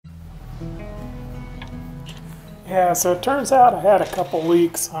Yeah, so it turns out I had a couple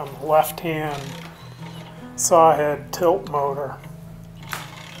leaks on the left-hand sawhead tilt motor.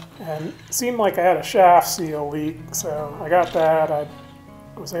 And it seemed like I had a shaft seal leak, so I got that. I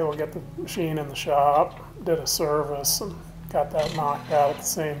was able to get the machine in the shop, did a service, and got that knocked out at the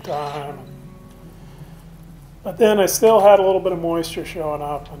same time. But then I still had a little bit of moisture showing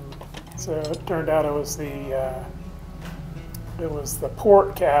up, and so it turned out it was the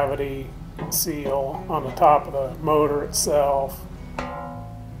port cavity seal on the top of the motor itself.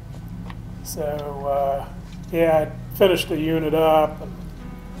 So yeah, I finished the unit up, and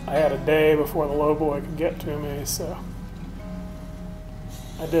I had a day before the lowboy could get to me, so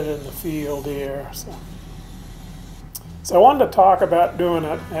I did it in the field here. So I wanted to talk about doing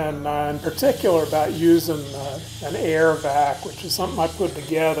it, and in particular about using an Airvac, which is something I put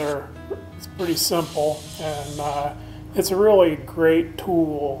together. It's pretty simple, and it's a really great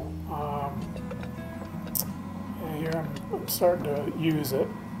tool. Here I'm starting to use it.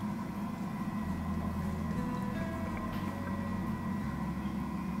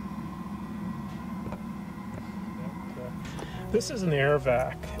 This is an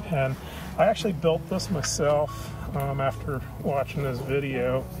Airvac, and I actually built this myself after watching this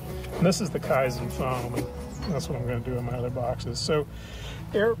video. And this is the Kaizen foam, and that's what I'm going to do in my other boxes. So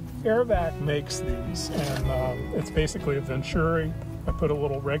Airvac makes these, and it's basically a Venturi. I put a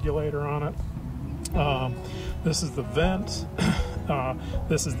little regulator on it. This is the vent,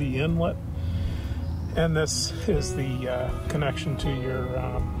 this is the inlet, and this is the connection to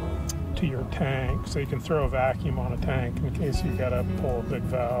your tank, so you can throw a vacuum on a tank in case you've got to pull a big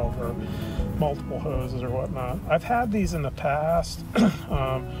valve or multiple hoses or whatnot. I've had these in the past,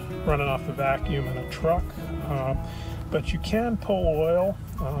 running off the vacuum in a truck, but you can pull oil,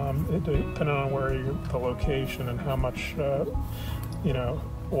 depending on where the location and how much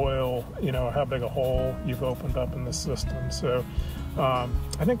oil, how big a hole you've opened up in the system. So I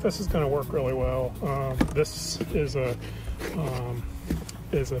think this is going to work really well. This is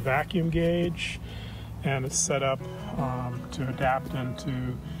a vacuum gauge, and it's set up to adapt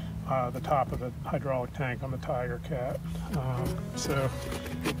into the top of the hydraulic tank on the Tigercat. So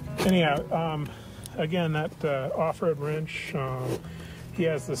anyhow, again, that off-road wrench, he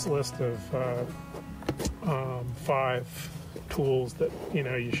has this list of 5 tools that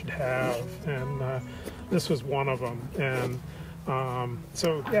you should have, and this was one of them. And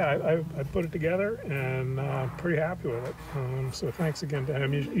so yeah, I put it together, and pretty happy with it. So thanks again to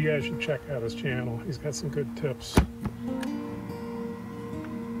him. You guys should check out his channel. He's got some good tips.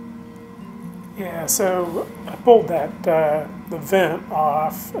 Yeah, so I pulled the vent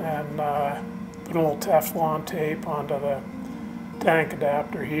off, and put a little Teflon tape onto the tank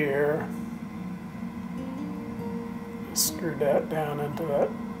adapter here. Screwed that down into that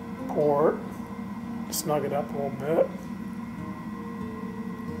port, snug it up a little bit.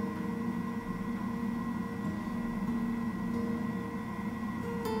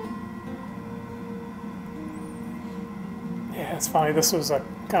 Yeah, it's funny, this was a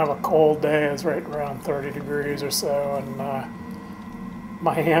kind of a cold day. It was right around 30 degrees or so, and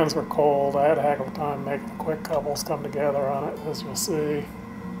my hands were cold. I had a heck of a time making the quick couples come together on it, as you'll see.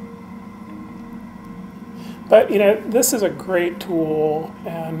 But, this is a great tool,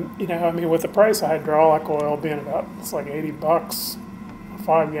 and, I mean, with the price of hydraulic oil being about, it's like 80 bucks, a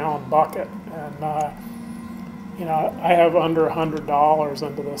 5-gallon bucket, and, I have under $100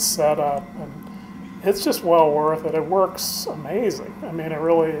 into this setup, and it's just well worth it. It works amazing. I mean, it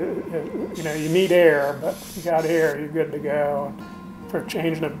really, you need air, but if you got air, you're good to go. And for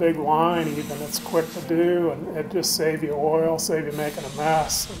changing a big line even, it's quick to do, and it just saves you oil, save you making a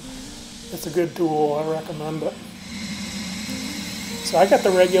mess. It's a good tool. I recommend it. So I got the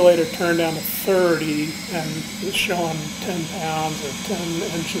regulator turned down to 30, and it's showing 10 pounds or 10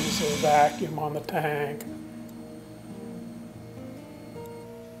 inches of vacuum on the tank.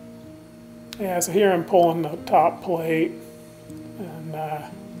 Yeah, so here I'm pulling the top plate, and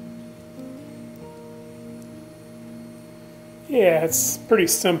yeah, it's a pretty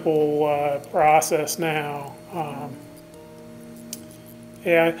simple process now.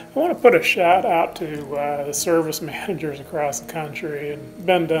 Yeah, I want to put a shout out to the service managers across the country, and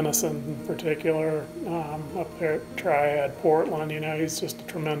Ben Dennison in particular, up there at Triad Portland. He's just a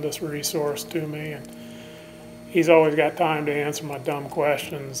tremendous resource to me, and he's always got time to answer my dumb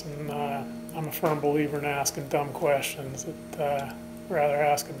questions, and I'm a firm believer in asking dumb questions. Rather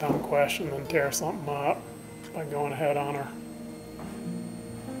ask a dumb question than tear something up by going ahead on her.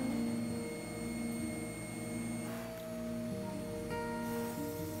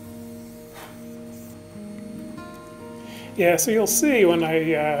 Yeah, so you'll see when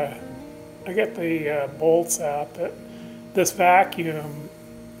I the bolts out. That this vacuum,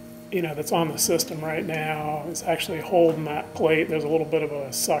 that's on the system right now is actually holding that plate. There's a little bit of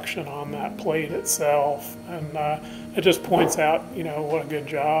a suction on that plate itself, and it just points out, what a good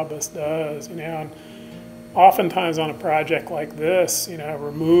job this does, And oftentimes on a project like this,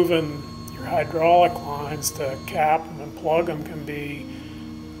 removing your hydraulic lines to cap them and plug them can be,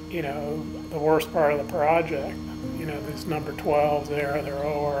 the worst part of the project. These number 12s there, they're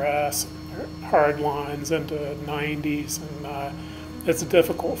ORS, they're hard lines into 90s, and it's a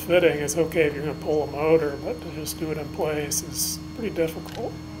difficult fitting. It's okay if you're going to pull a motor, but to just do it in place is pretty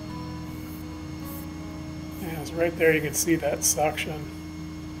difficult. Yeah, so right there you can see that suction.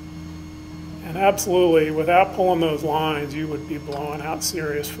 And absolutely, without pulling those lines, you would be blowing out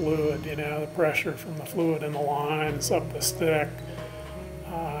serious fluid. The pressure from the fluid in the lines up the stick.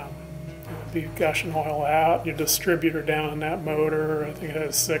 Be gushing oil out. Your distributor down in that motor, I think it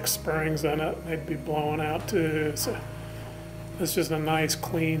has 6 springs in it, they'd be blowing out too. So it's just a nice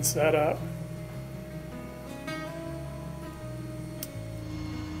clean setup.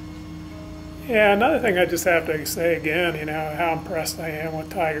 Yeah, another thing I just have to say again, how impressed I am with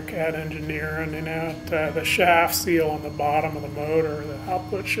Tigercat engineering, the shaft seal on the bottom of the motor, the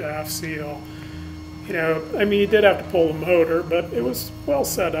output shaft seal. You did have to pull the motor, but it was well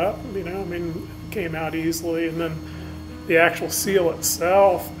set up, it came out easily. And then the actual seal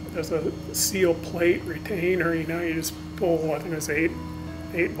itself, there's a seal plate retainer, you just pull, I think it was 8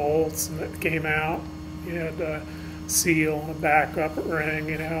 bolts, and it came out. You had a seal and a backup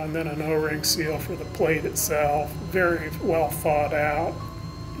ring, and then an O-ring seal for the plate itself. Very well thought out,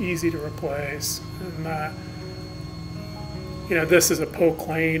 easy to replace. And this is a poke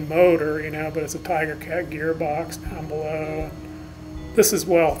lane motor, but it's a Tigercat gearbox down below. This is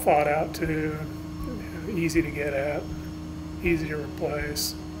well thought out too, easy to get at, easy to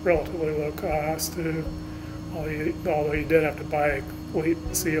replace, relatively low cost too, although you did have to buy a complete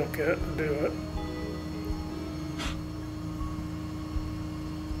seal kit to do it.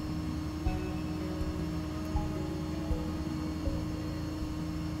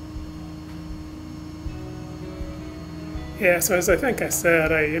 Yeah, so as I think I said,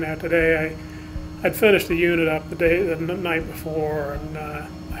 today I'd finished the unit up the night before, and I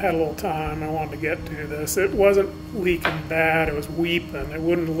had a little time. I wanted to get to this. It wasn't leaking bad. It was weeping. It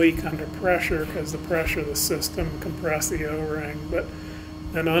wouldn't leak under pressure because the pressure of the system compressed the O-ring. But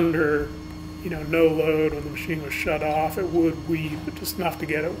then under, no load, when the machine was shut off, it would weep, just enough to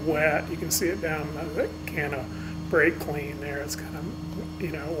get it wet. You can see it down in that can of brake clean there. It's kind of,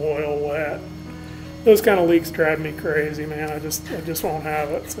 oil wet. Those kind of leaks drive me crazy, man. I just won't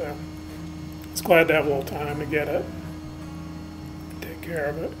have it. So I was glad to have a little time to get it, take care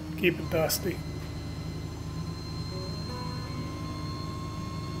of it, keep it dusty.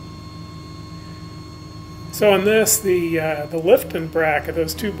 So on this, the lifting bracket,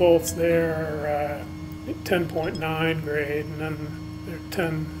 those 2 bolts there are 10.9 grade, and then they're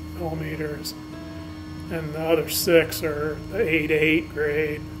 10 millimeters, and the other 6 are the 8.8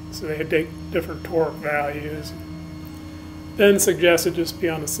 grade. So they had different torque values. Then suggested just be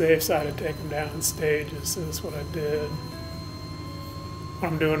on the safe side and take them down in stages. So that's what I did.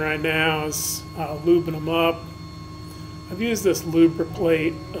 What I'm doing right now is lubing them up. I've used this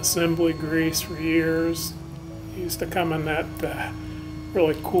Lubriplate assembly grease for years. It used to come in that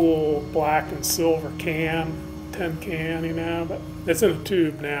really cool black and silver can, tin can, but it's in a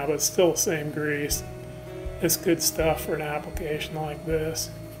tube now, but it's still the same grease. It's good stuff for an application like this.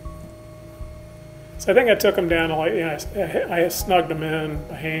 So I think I took them down to I snugged them in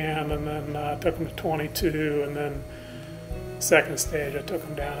by hand, and then took them to 22, and then second stage I took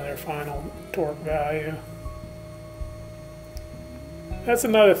them down to their final torque value. That's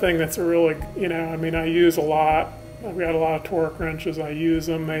another thing that's a really, I use a lot. I've got a lot of torque wrenches. I use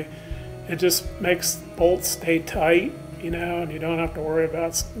them. It just makes bolts stay tight, and you don't have to worry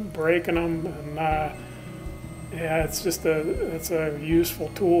about breaking them. And yeah, it's a useful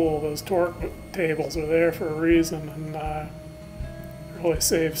tool. Those torque tables are there for a reason, and it really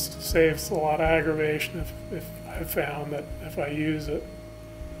saves a lot of aggravation if I've found that if I use it.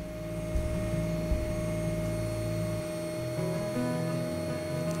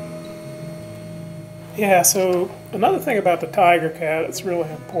 Yeah, so another thing about the Tigercat that's really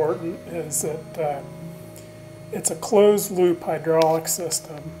important is that it's a closed-loop hydraulic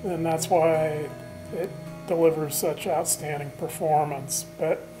system, and that's why it delivers such outstanding performance.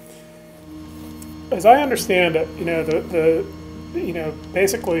 But as I understand it,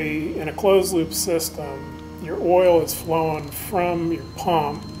 basically in a closed-loop system, your oil is flowing from your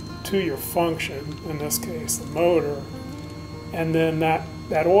pump to your function, in this case the motor, and then that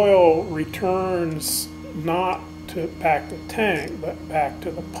that oil returns not back to tank, but back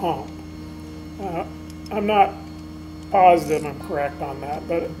to the pump. I'm not positive I'm correct on that,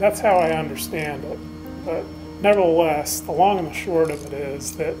 but that's how I understand it. But nevertheless, the long and the short of it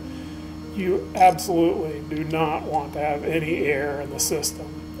is that you absolutely do not want to have any air in the system.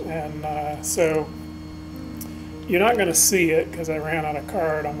 And so you're not going to see it because I ran out of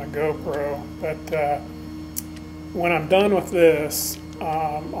card on my GoPro, but when I'm done with this,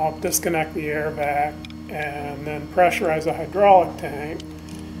 I'll disconnect the Airvac and then pressurize a hydraulic tank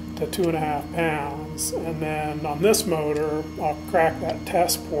to 2.5 pounds. And then on this motor, I'll crack that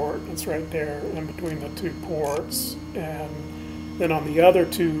test port that's right there in between the two ports. And then on the other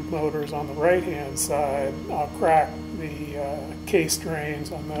two motors on the right-hand side, I'll crack the case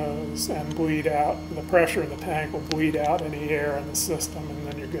drains on those and bleed out. The pressure in the tank will bleed out any air in the system, and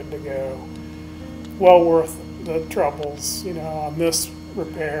then you're good to go. Well worth the troubles, you know, on this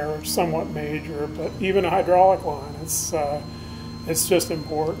repair, somewhat major, but even a hydraulic line, it's just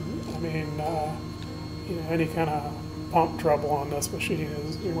important. I mean, you know, any kind of pump trouble on this machine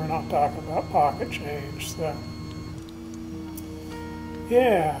is, we're not talking about pocket change. So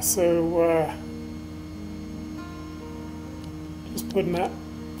yeah, so just putting that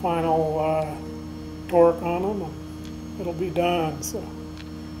final torque on them and it'll be done. So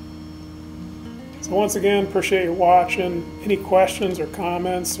once again, appreciate you watching. Any questions or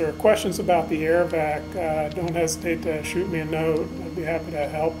comments or questions about the Airvac, don't hesitate to shoot me a note. I'd be happy to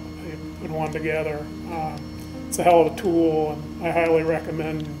help put one together. It's a hell of a tool, and I highly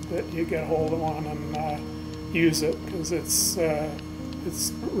recommend that you get a hold of one and use it, because it's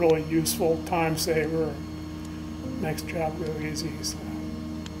really useful, time saver, makes the job go easy. So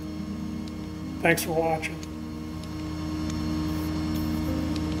thanks for watching.